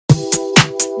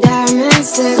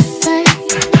Diamonds that fade,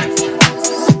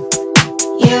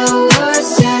 your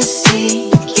words are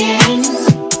sinking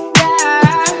down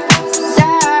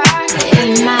in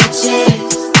my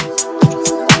chest.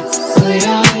 What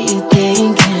are you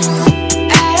thinking?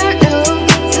 I don't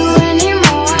know you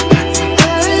anymore.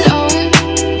 We're alone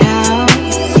now.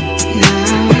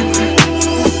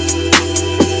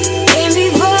 And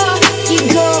before you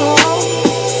go,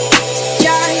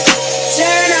 just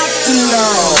turn up the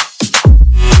love.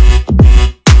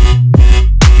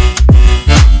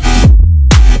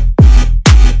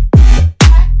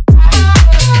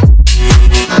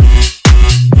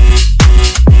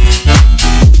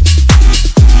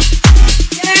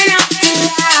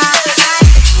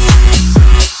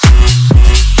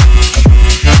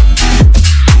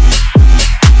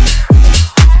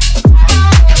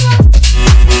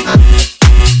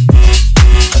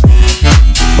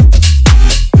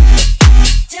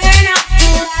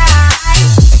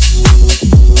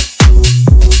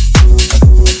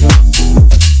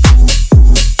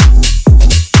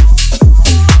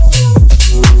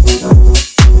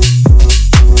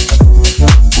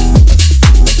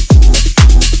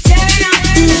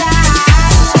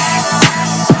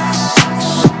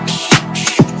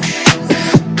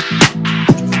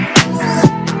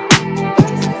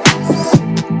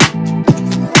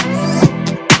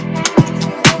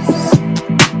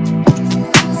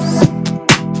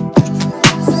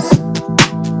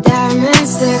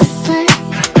 Diamonds that fade,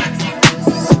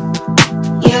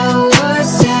 your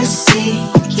words are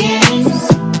sinking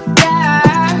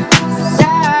down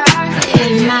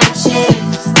in my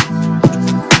chest.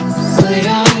 What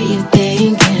are you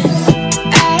thinking?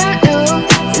 I don't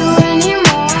know you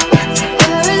anymore.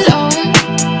 We're alone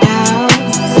now.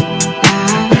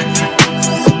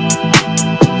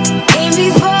 And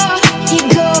before you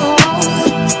go,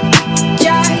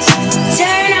 just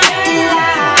turn up the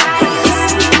lights.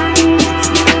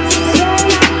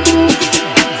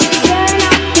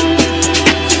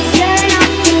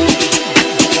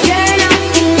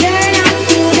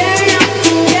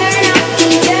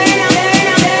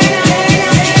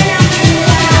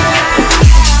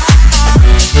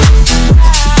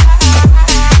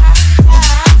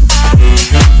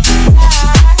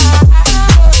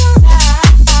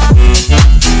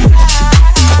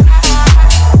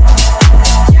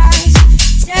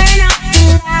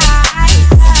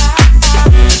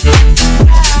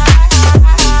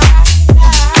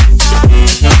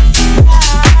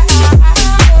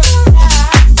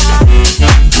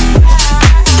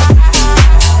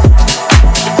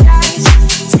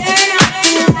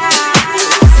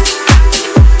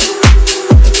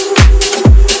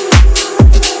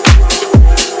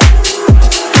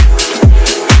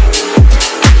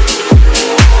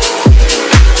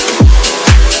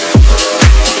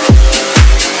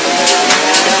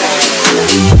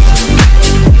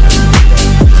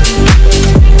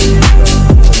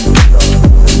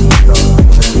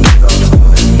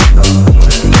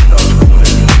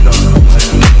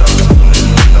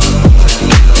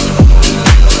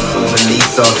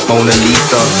 Mona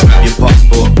Lisa, grab your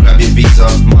passport, grab your visa.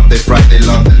 Monday, Friday,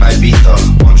 London, Ibiza.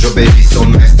 Bonjour, baby, so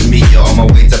nice to meet you. On my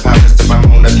way to Paris to find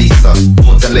Mona Lisa.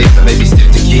 Fortaleza, maybe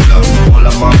stiff tequila. All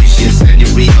her mommy, she a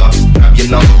senorita. Grab your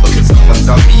number, but can someone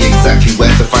tell me exactly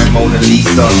where to find Mona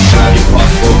Lisa? Grab your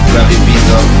passport, grab your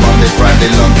visa. Monday, Friday,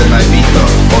 London, Ibiza.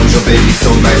 Bonjour, baby,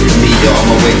 so nice to meet you. On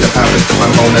my way to Paris to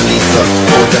find Mona Lisa.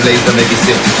 Fortaleza, maybe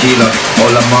stiff tequila.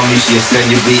 All her mommy, she a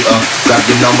senorita. Grab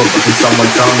your number, but can someone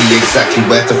tell me exactly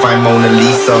where to find Mona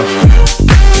Lisa?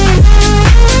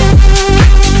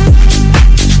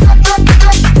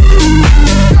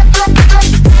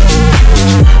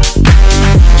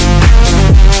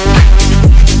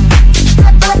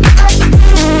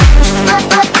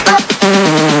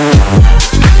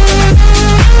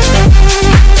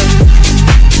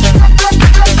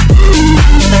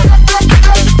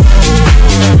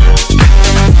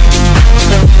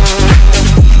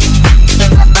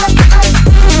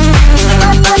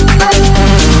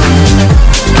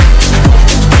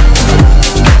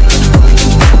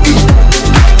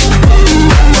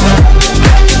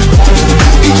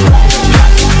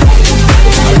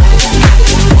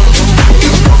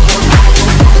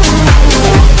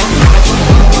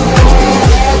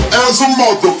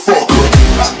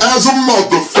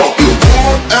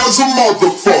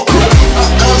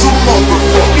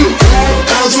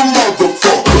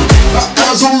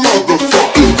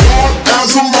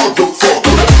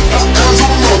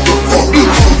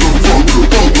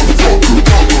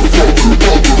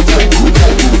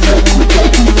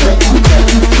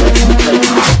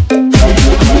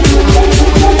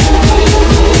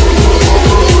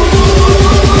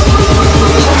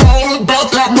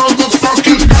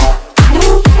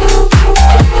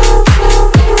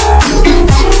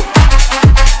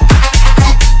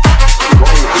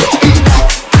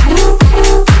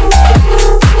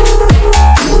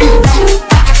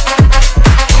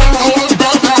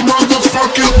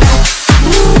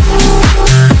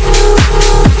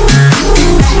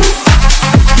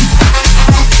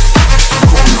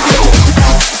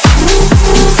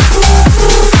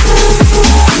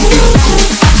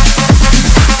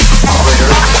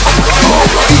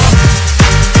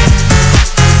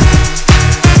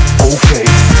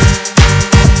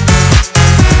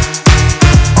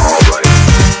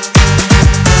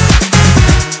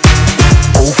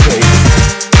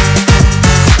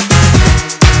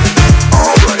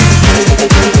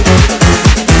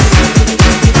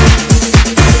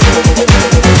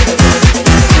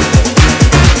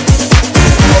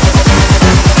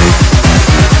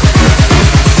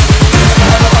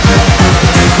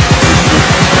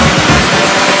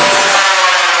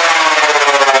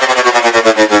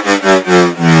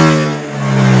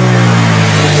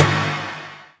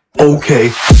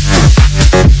 Okay.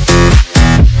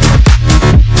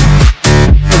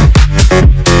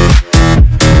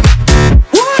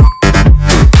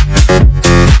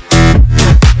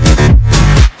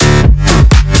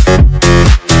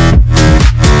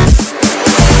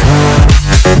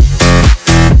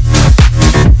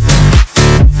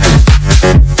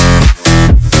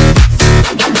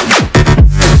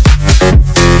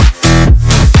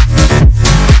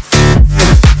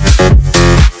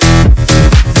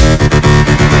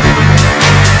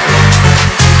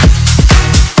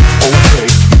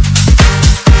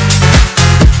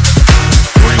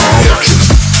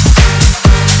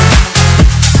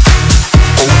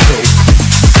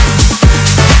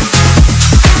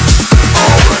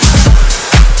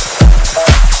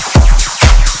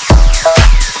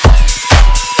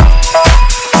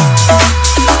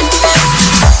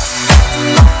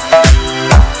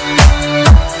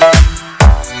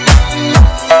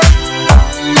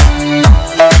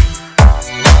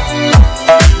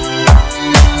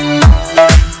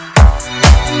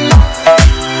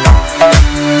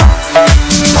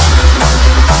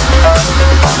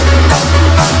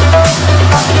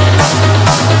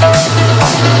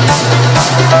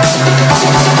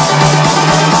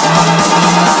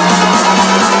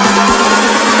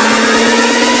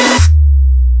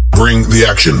 Bring the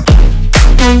action.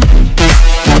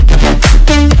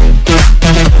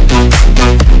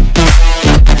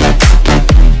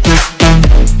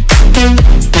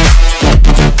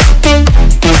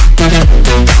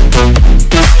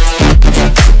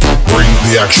 Bring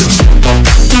the action.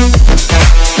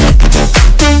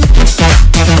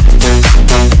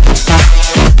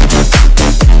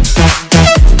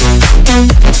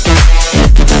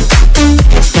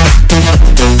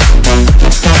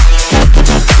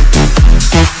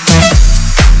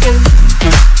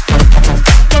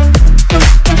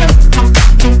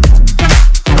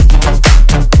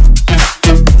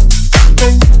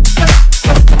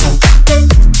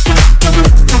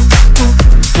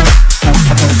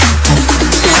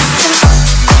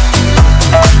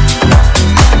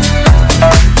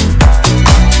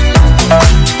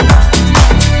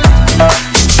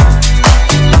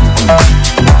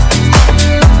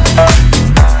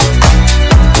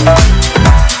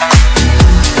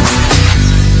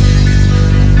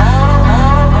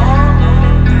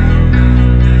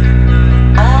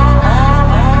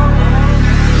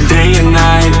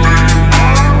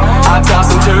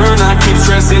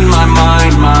 In my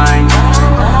mind,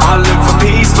 I look for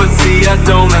peace, but see I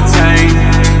don't attain.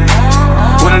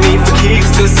 What I need for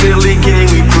keeps the silly game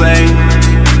we play.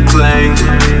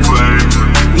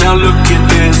 Now look at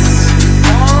this.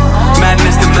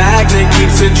 Madness, the magnet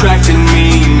keeps attracting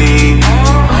me.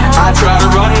 I try to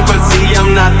run, but see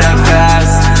I'm not that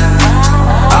fast.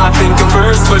 I think I'm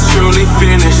first, but surely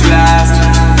finish last.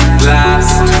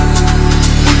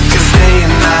 Cause day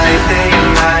and night,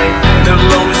 the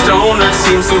lonely stoner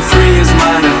seems so free his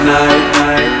mind at night.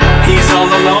 He's all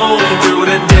alone through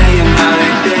the day and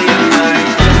night.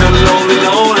 The lonely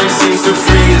loner seems to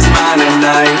free his mind at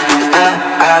night.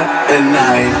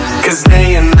 Cause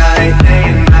day and night,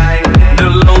 the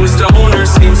lonely stoner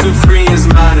seems to free his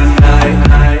mind at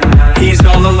night. He's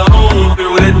all alone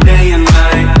through the day and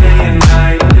night.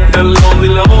 The lonely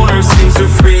loner seems to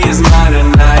free his mind at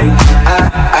night.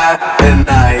 Day and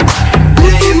night.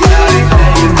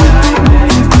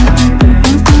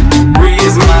 Free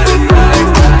his mind at night.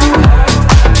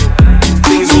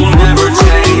 Things will never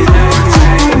change.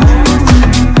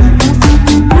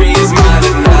 Free his mind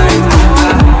at night.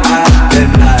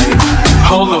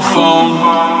 Hold the phone.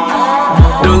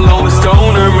 The lonely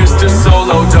stoner, Mr.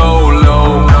 Solo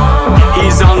Dolo.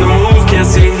 He's on the move, can't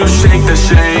seem to shake the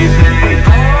shade.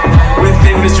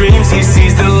 Within his dreams he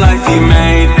sees the life he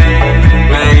made.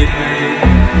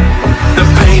 The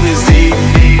pain is deep.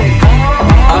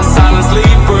 A silent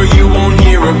sleeper, you won't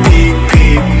hear a peep.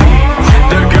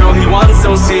 The girl he wants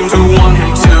don't seem to want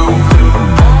him too.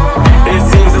 It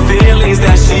seems the feelings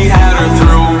that she had her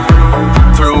through.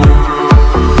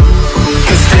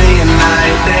 Cause day and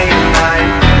night,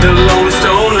 the lonely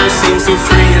stoner seems to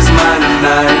free his mind.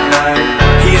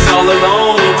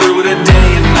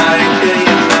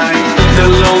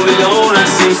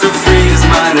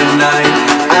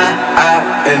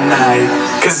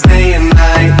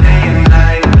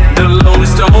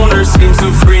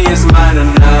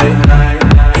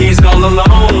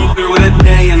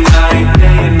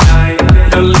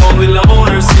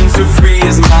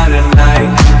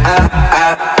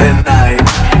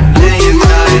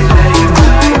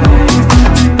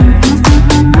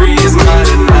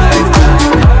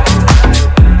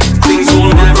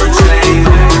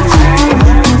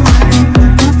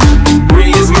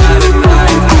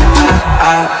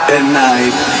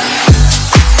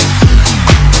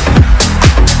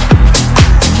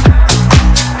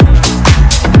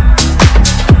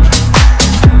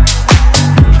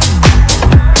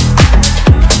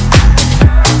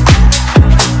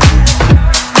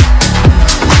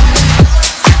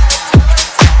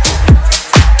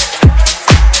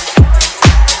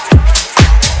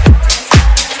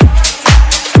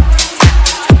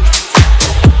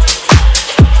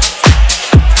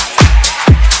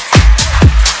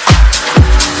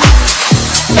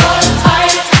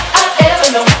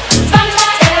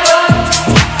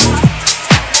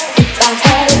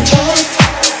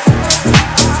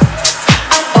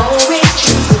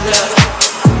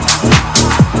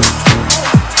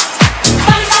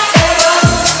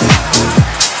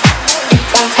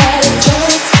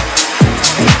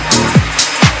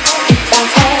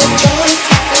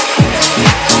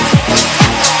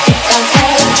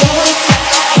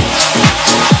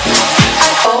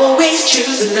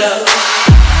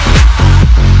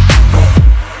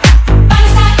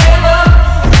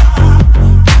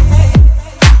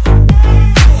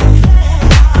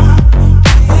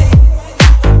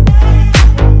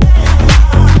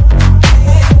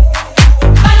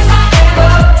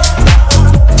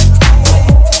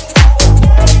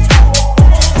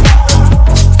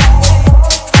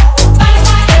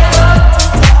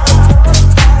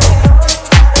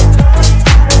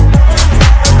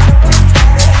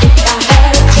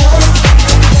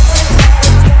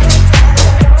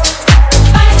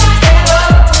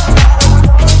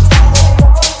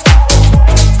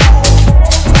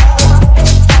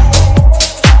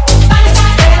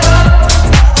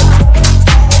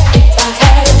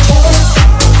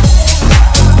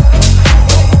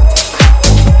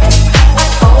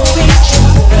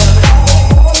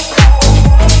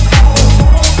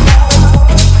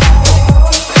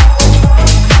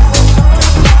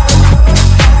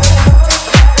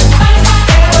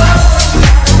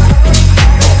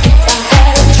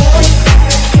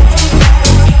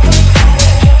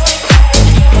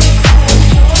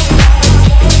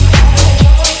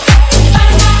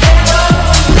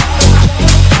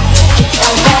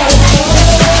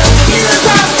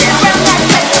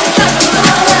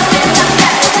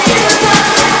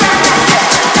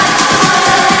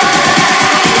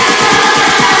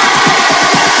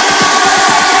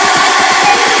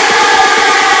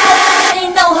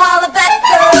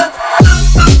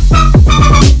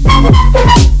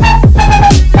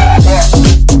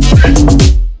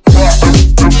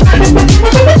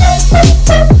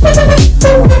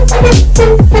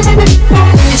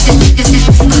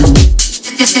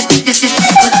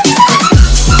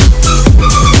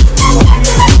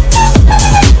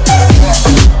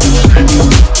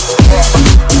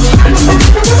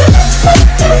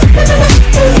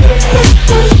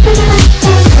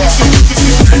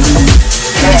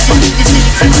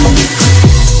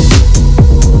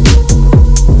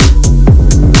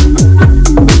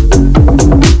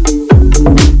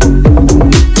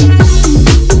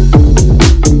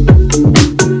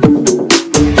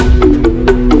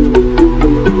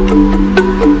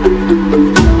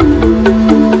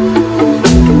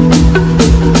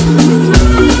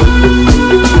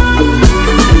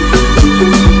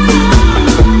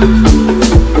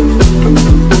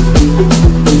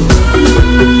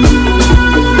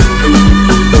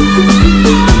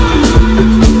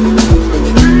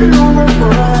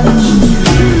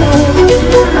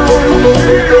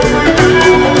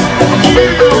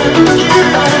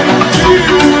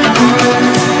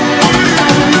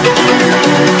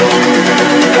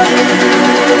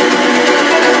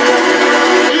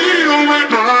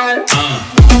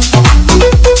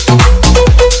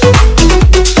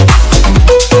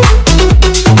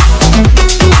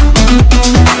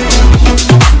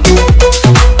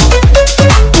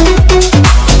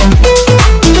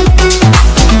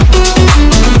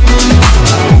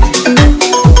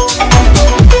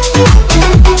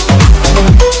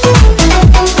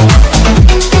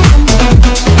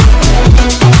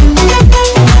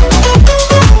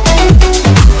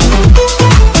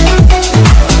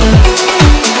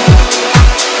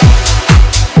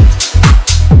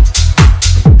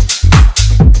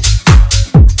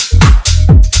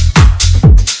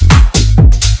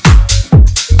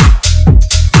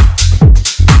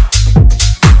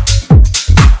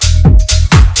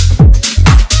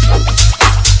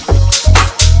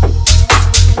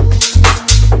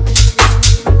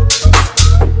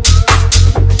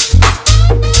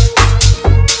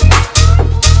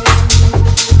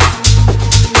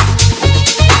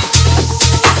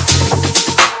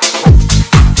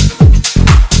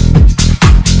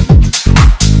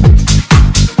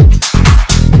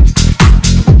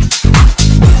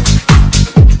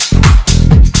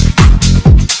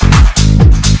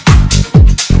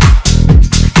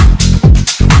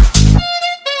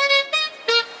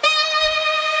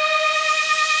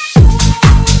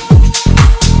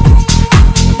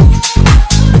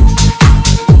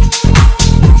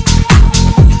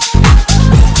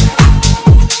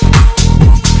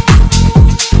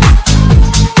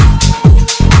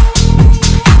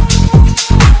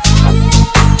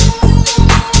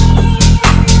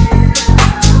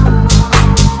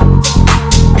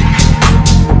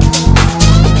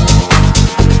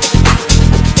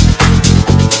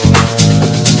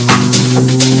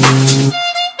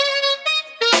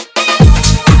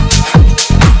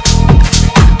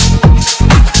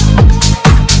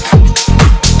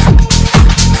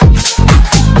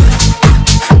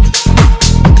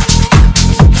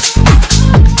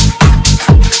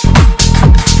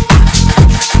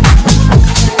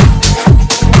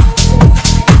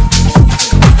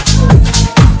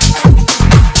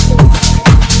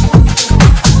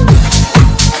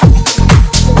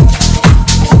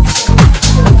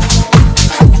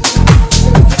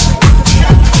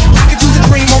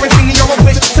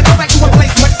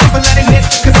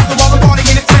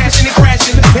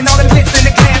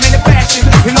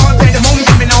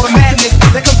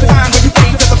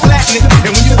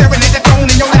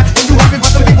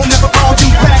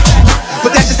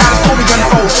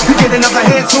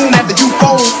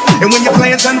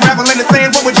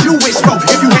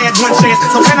 one chance.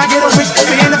 So can I get a wish to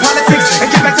end the politics and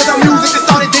get back to the music that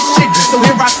started this shit? So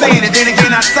here I stand, and then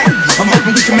again I say, I'm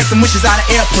hoping we can make some wishes out of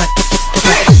airplane.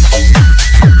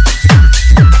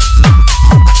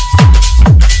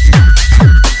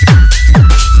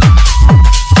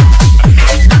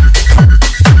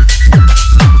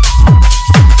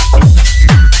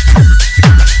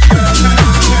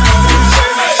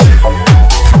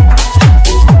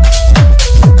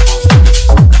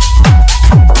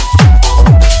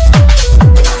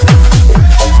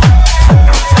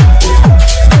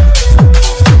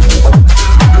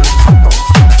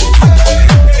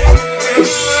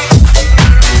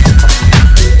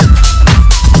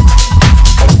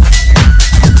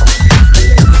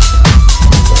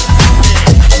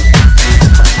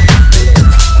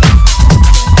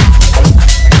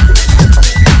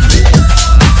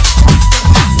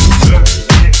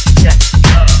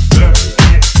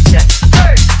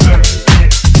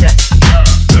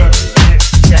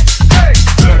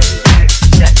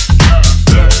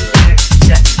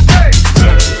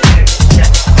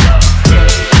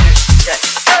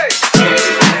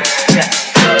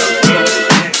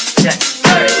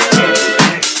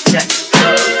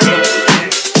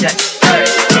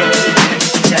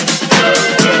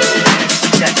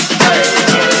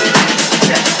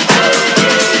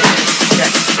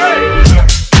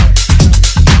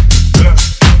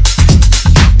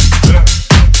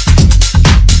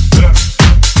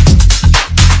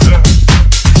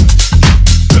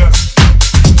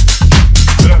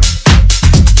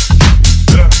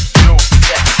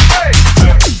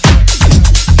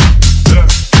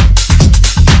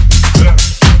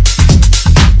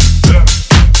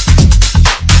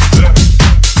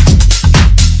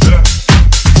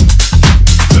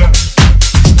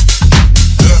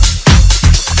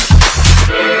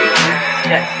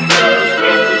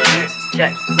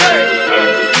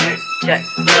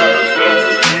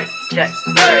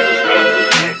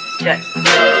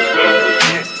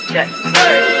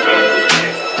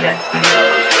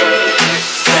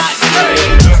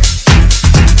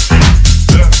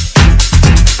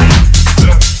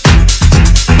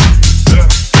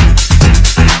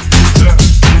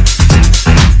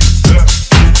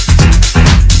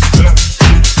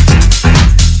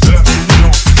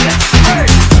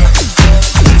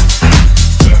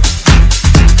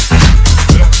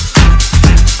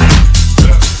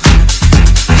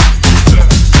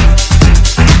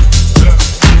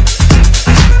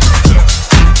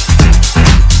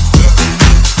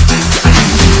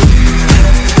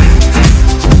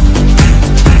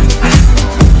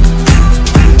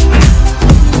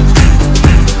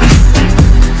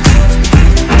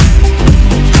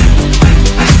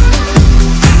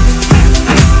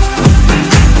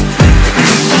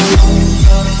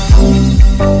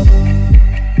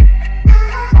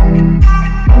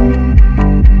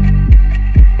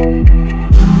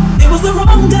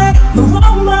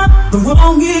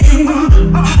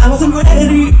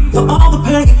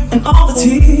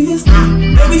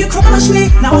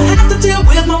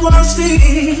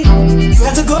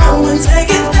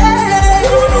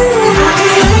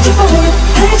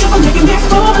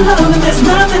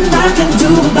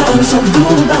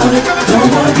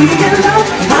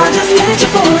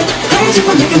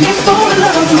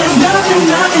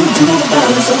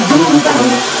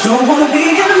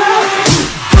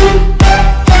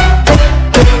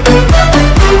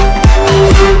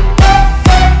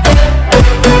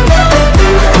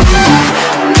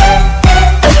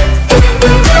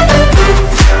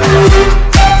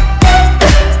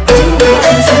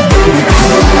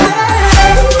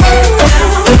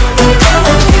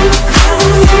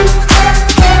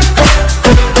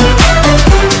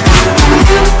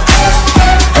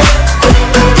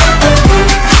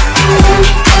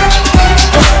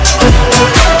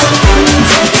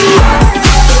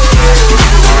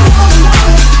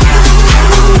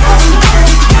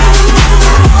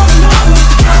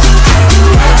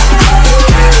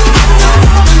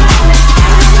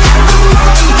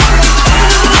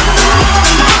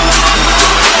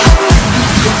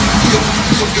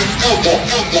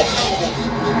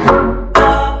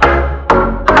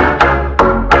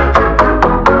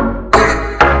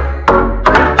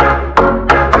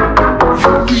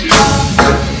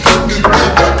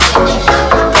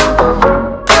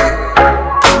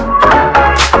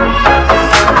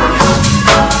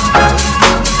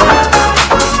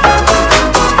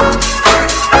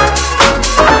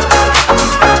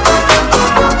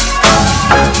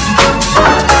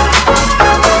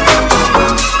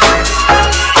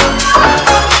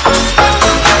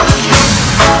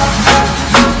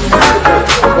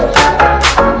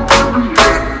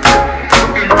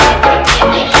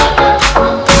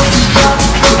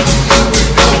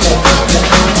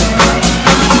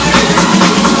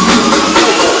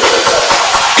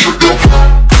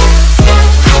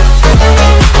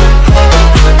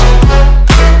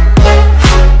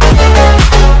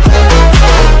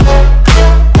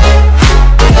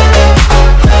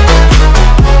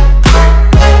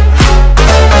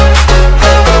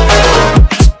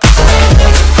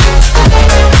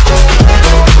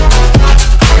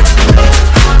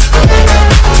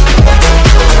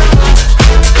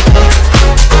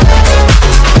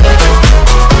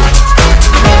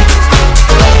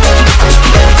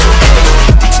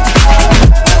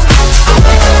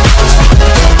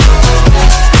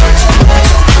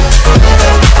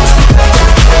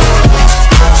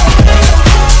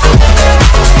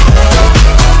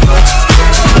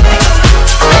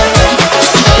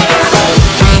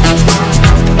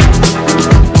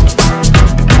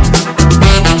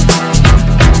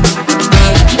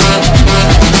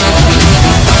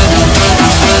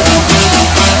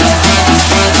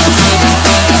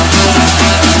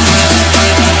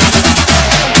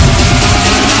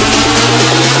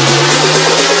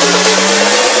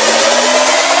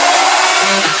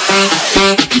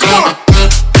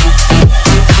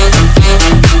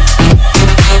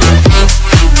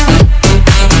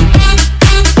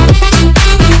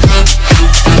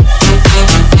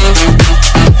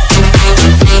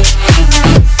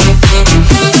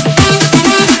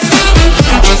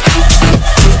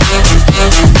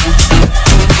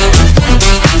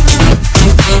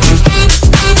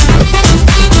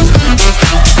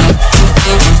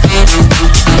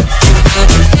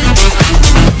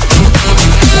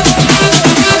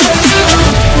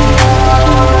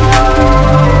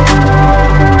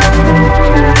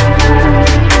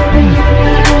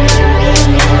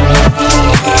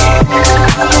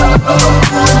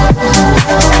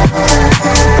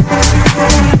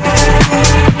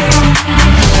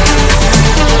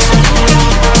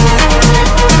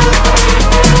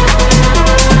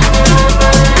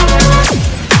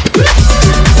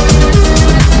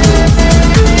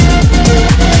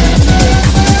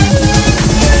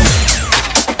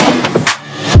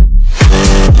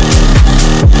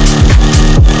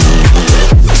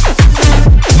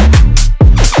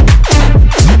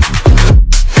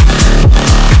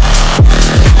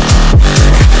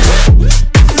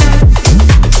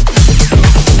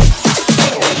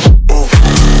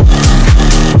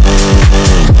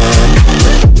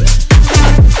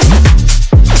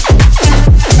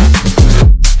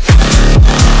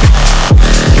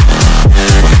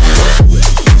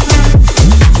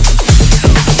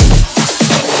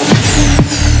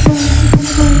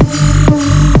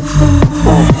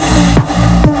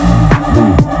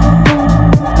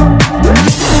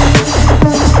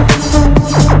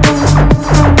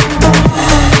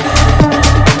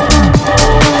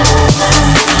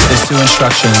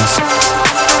 Instructions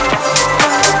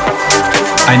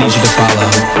I need you to follow.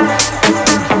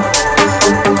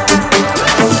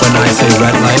 When I say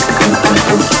red light,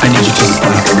 I need you to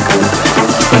stop.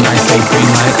 When I say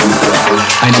green light,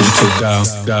 I need you to go.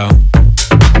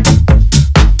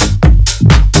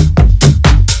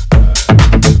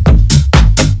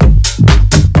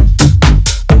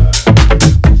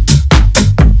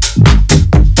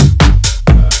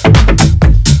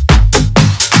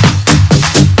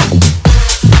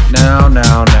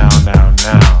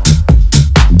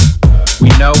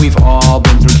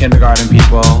 Kindergarten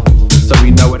people, so we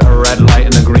know what a red light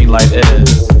and a green light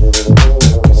is.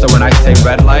 So when I say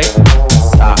red light,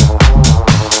 stop.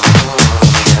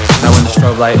 Now when the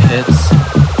strobe light hits,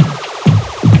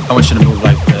 I want you to move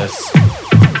like this.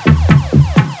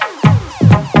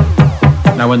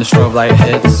 Now when the strobe light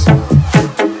hits,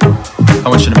 I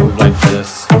want you to move like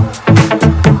this.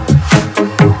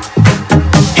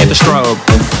 Hit the strobe.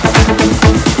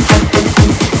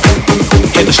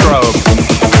 Hit the strobe.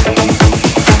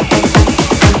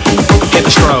 Hit the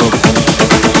strobe.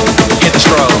 Hit the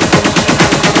strobe.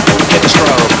 Hit the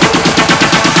strobe.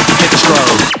 Hit the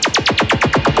strobe.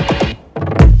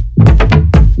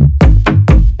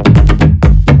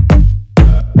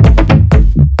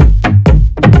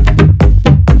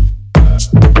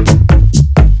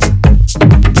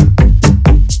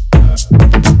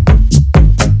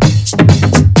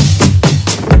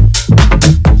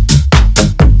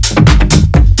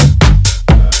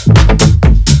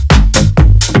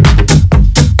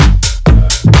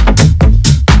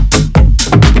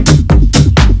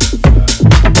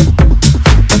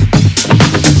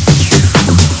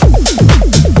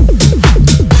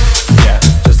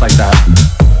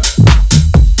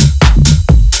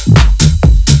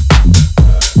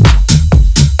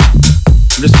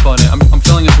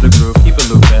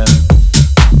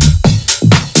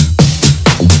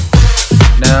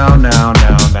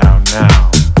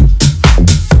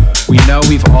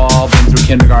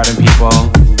 Kindergarten people,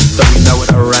 so we know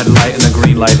what a red light and a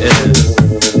green light is.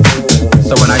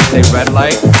 So when I say red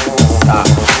light, stop.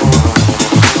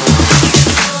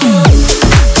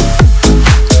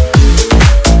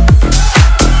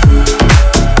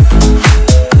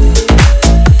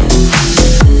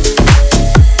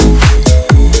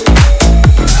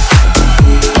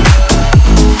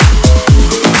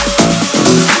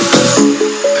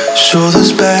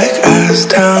 Shoulders back, eyes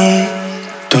down.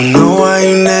 Don't know why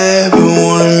you never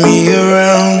wanted me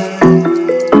around.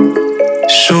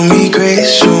 Show me grace,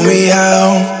 show me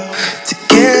how to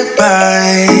get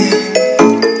by.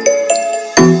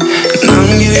 And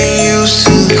I'm getting used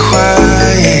to the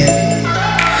quiet.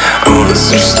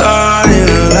 Honestly, I'm starting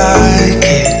to like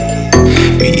it,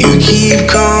 but you keep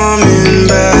coming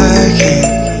back, and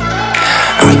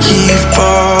I keep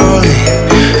falling.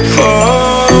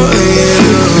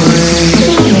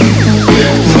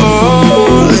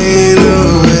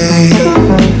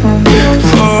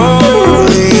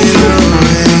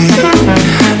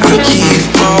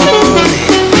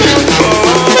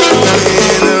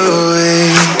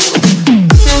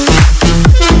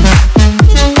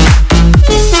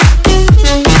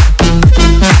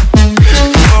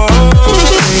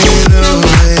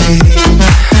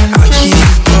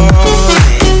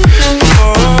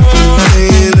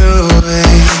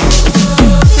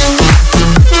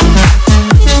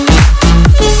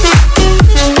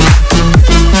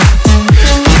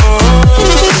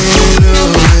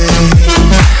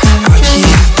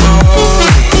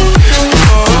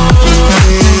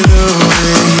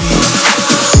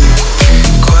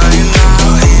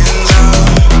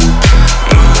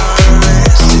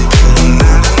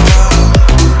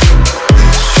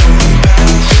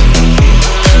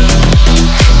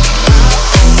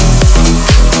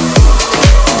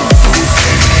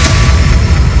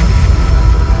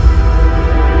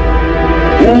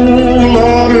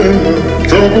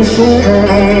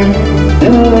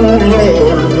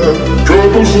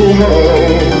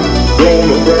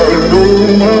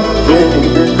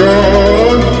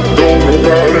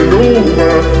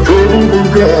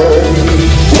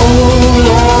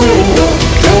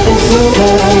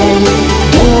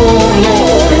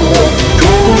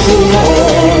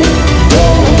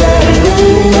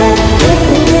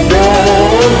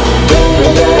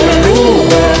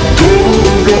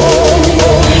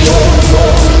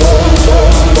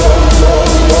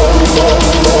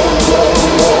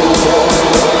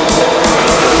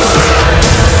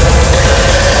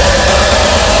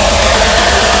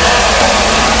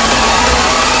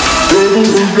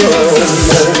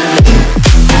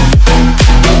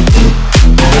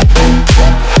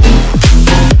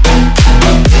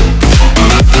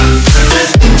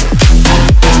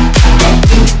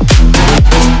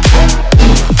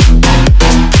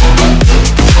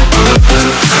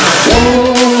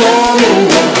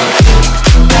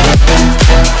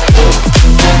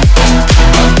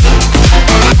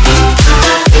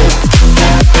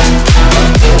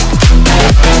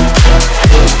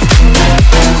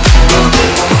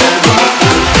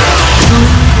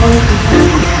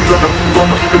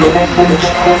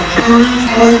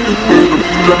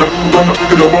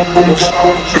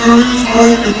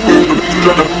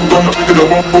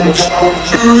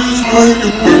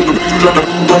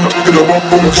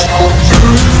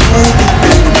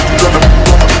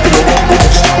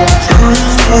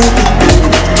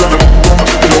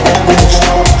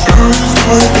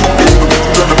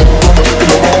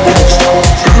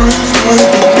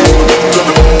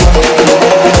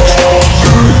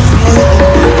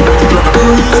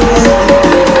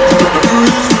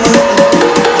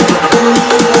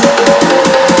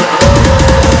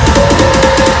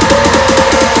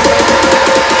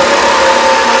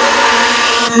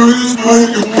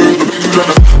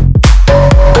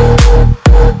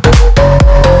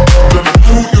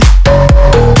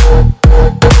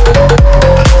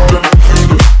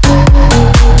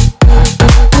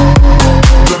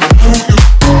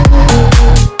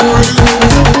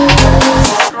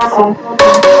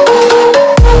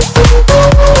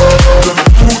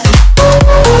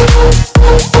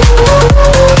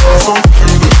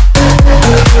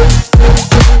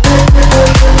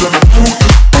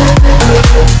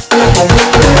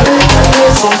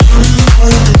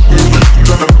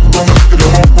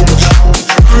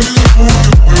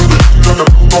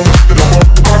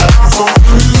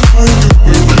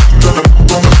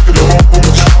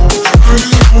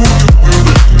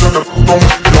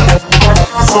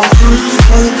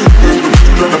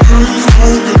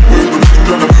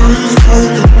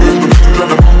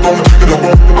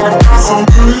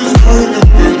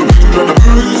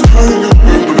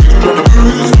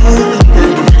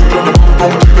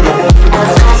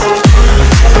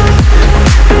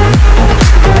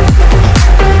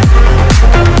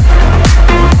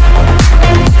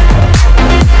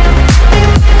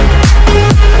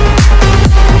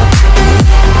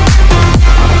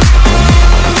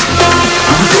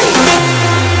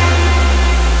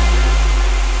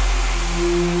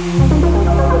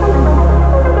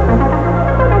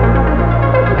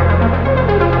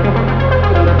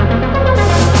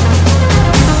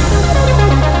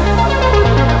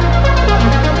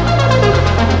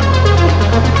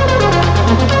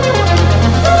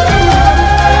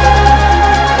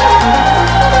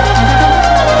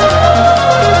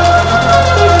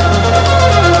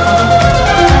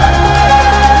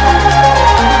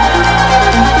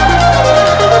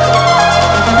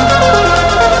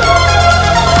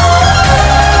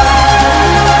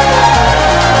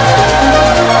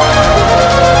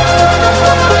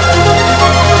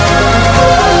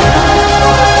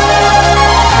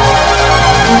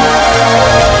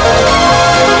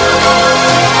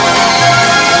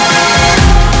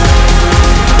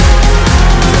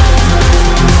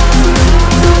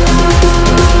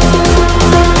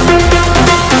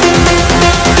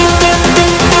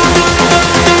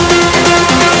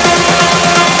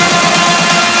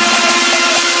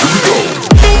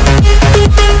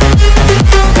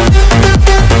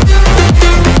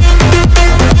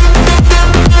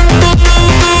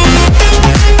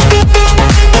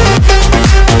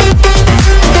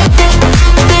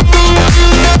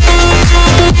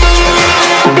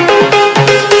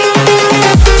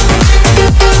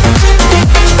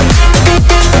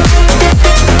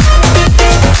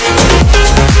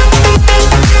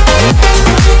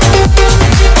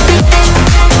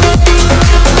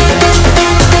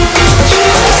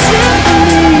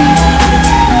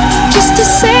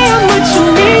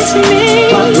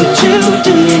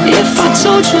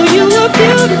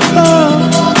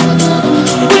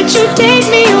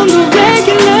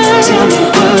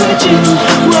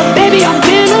 Well, baby, I've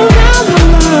been around the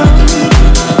world,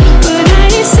 but I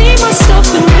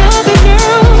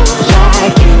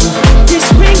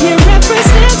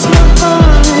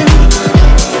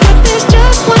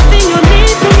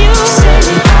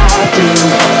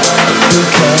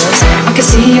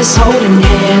holding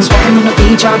hands, walking on the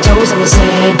beach, our toes in the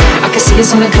sand. I can see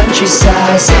us on the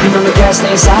countryside, sitting on the grass,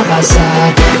 laying side by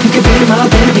side. You could be my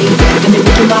baby, and then we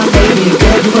can my baby.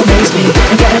 Girl, you amaze me,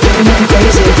 ain't gotta do nothing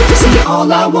crazy. See,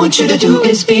 all I want you to do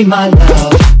is be my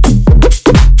love.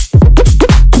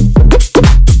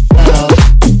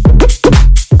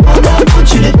 All I want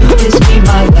you to do is be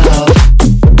my love.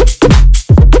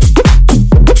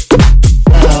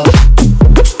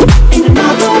 Ain't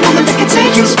another woman that can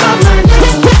take your spot, my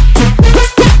love.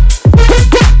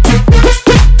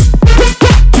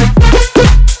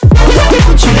 All I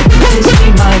want you to do is be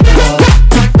my love.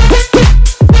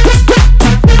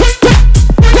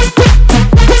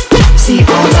 See,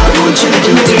 all I want you to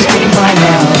do is be my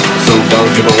love. So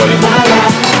don't give away my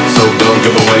love. So don't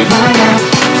give away my love.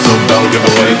 So don't give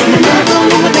away Ain't another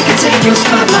woman that can take your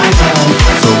spot, my love.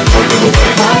 So don't give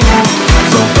away my love.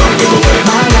 So don't give away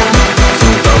my love. So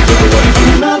don't give away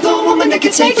Ain't another woman that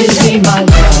can take this, be my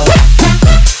love.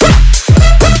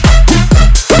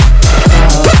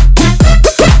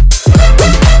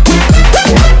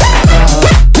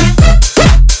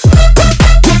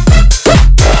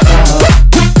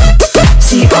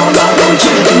 See, all I want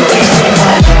you to do is be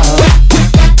my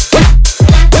love.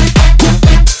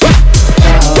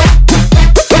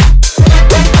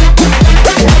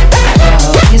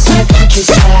 It's on the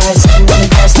countryside, sitting on the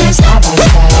grass, laying side by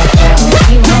side. You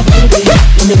be my baby,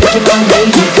 when they make you my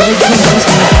lady. Girl, you amaze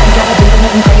me, ain't gotta do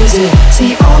nothing crazy.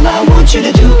 See, all I want you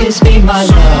to do is be my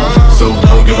love. So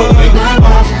don't give away My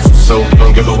love, So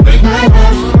don't give away my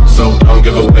love. So don't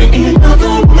give away Ain't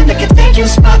another woman that can take your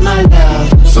spot, my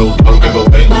love. So don't give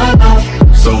away My love,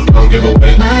 So don't give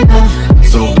away my love.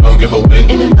 So don't give away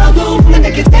Ain't another woman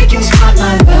that can take your spot,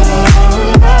 my love.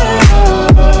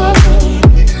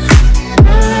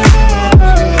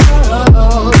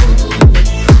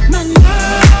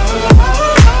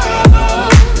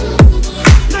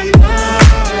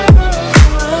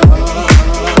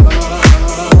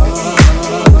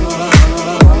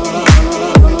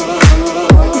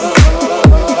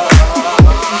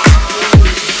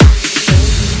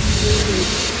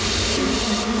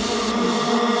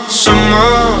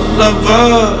 Summer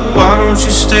lover, why don't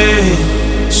you stay?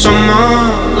 Summer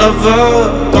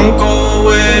lover, don't go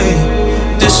away.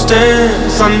 Distant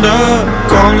thunder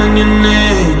calling your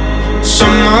name.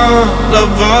 Summer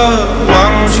lover, why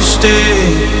don't you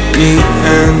stay? Me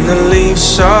and the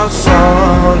leaves are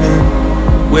falling,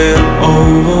 we're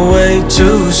over way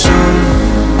too soon.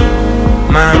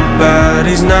 My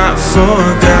body's not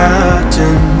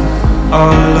forgotten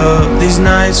all of these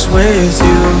nights with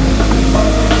you.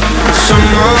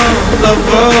 Summer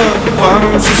lover, why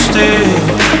don't you stay?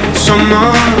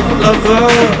 Summer lover,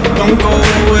 don't go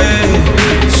away.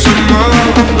 Summer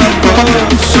lover,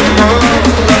 summer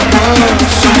lover,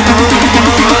 summer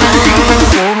lover,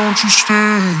 why don't you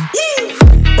stay?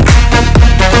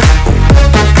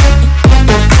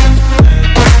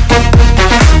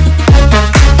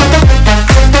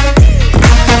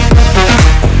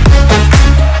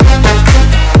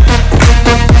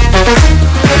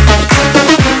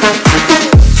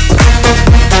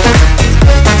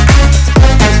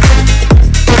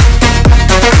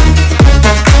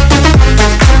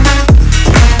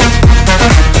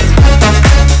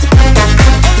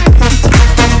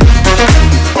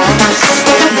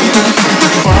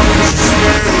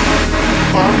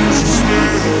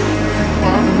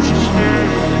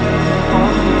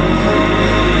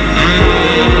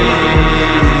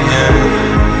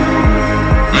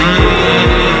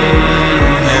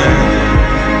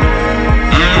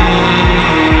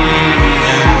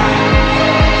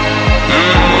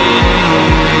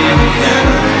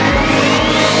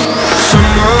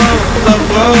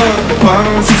 Why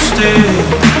don't you stay?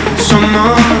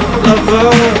 Summer lover,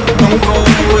 don't go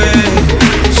away.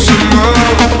 Summer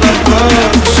lover,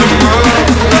 summer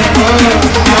lover,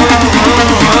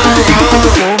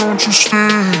 why don't you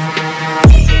stay?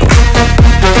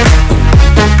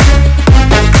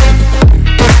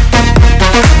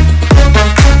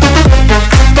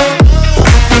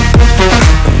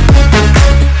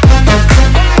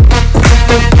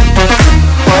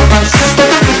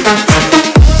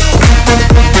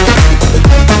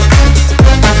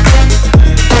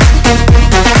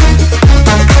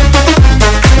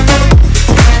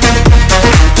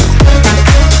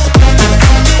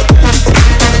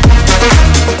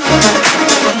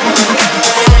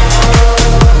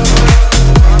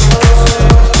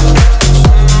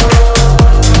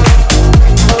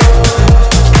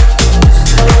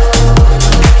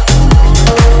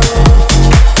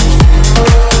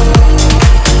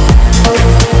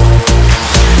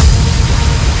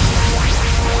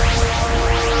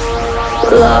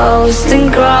 Lost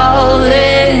and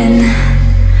crawling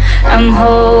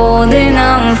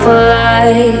bound for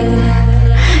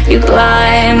life. You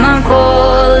climb, I'm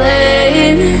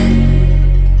falling.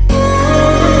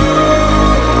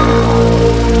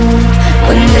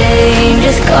 When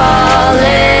danger's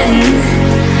calling,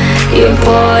 your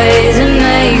poison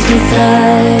makes me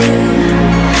thrive.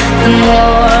 The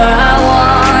more I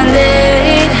want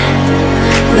it,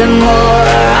 the more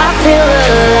I feel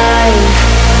alive.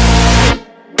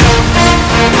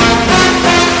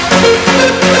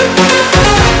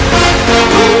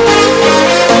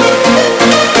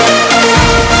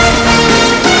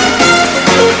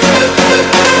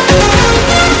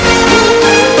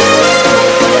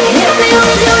 Hit me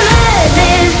with your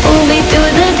madness, pull me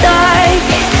through the dark,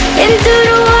 into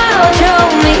the wild, show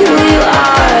me who you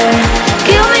are.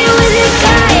 Kill me with your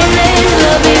kindness,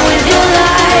 love me with your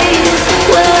lies.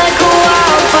 We're like a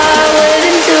wildfire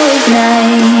waiting to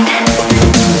ignite.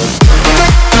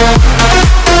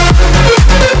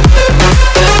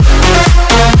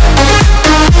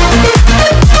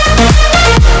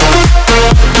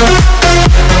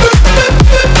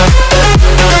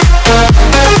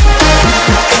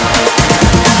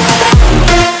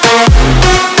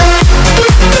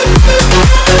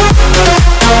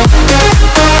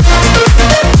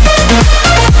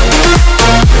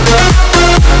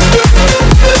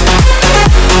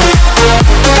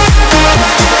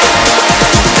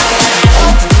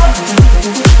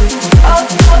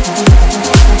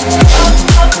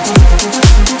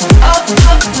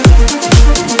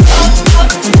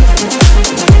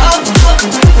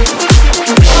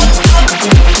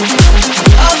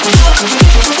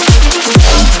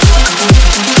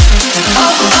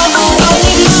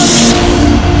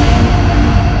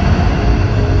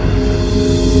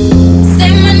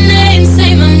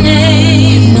 Say my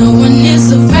name, no one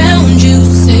is around you.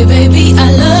 Say baby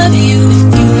I love you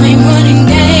if you ain't running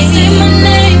game.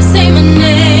 Say my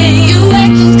name, you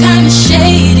acting kinda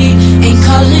shady, ain't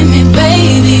calling me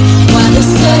baby, why the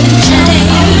sudden change?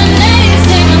 Say my name,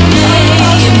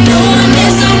 if no one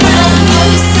is around you.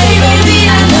 Say baby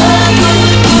I love you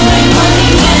if you ain't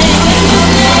running game.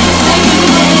 Say my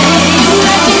name, you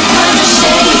acting kinda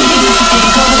shady,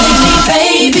 ain't calling me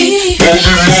baby.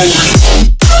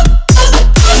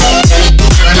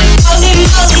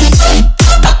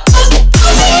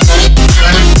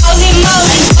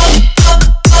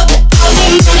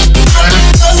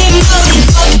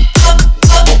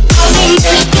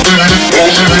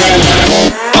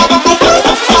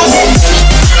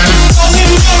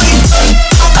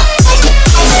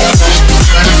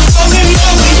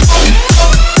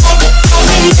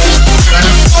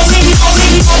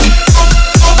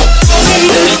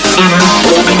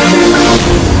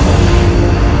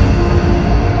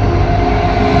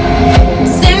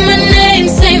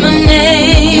 Say my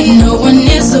name, no one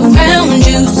is around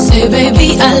you. Say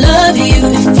baby I love you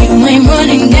if you ain't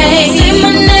running game.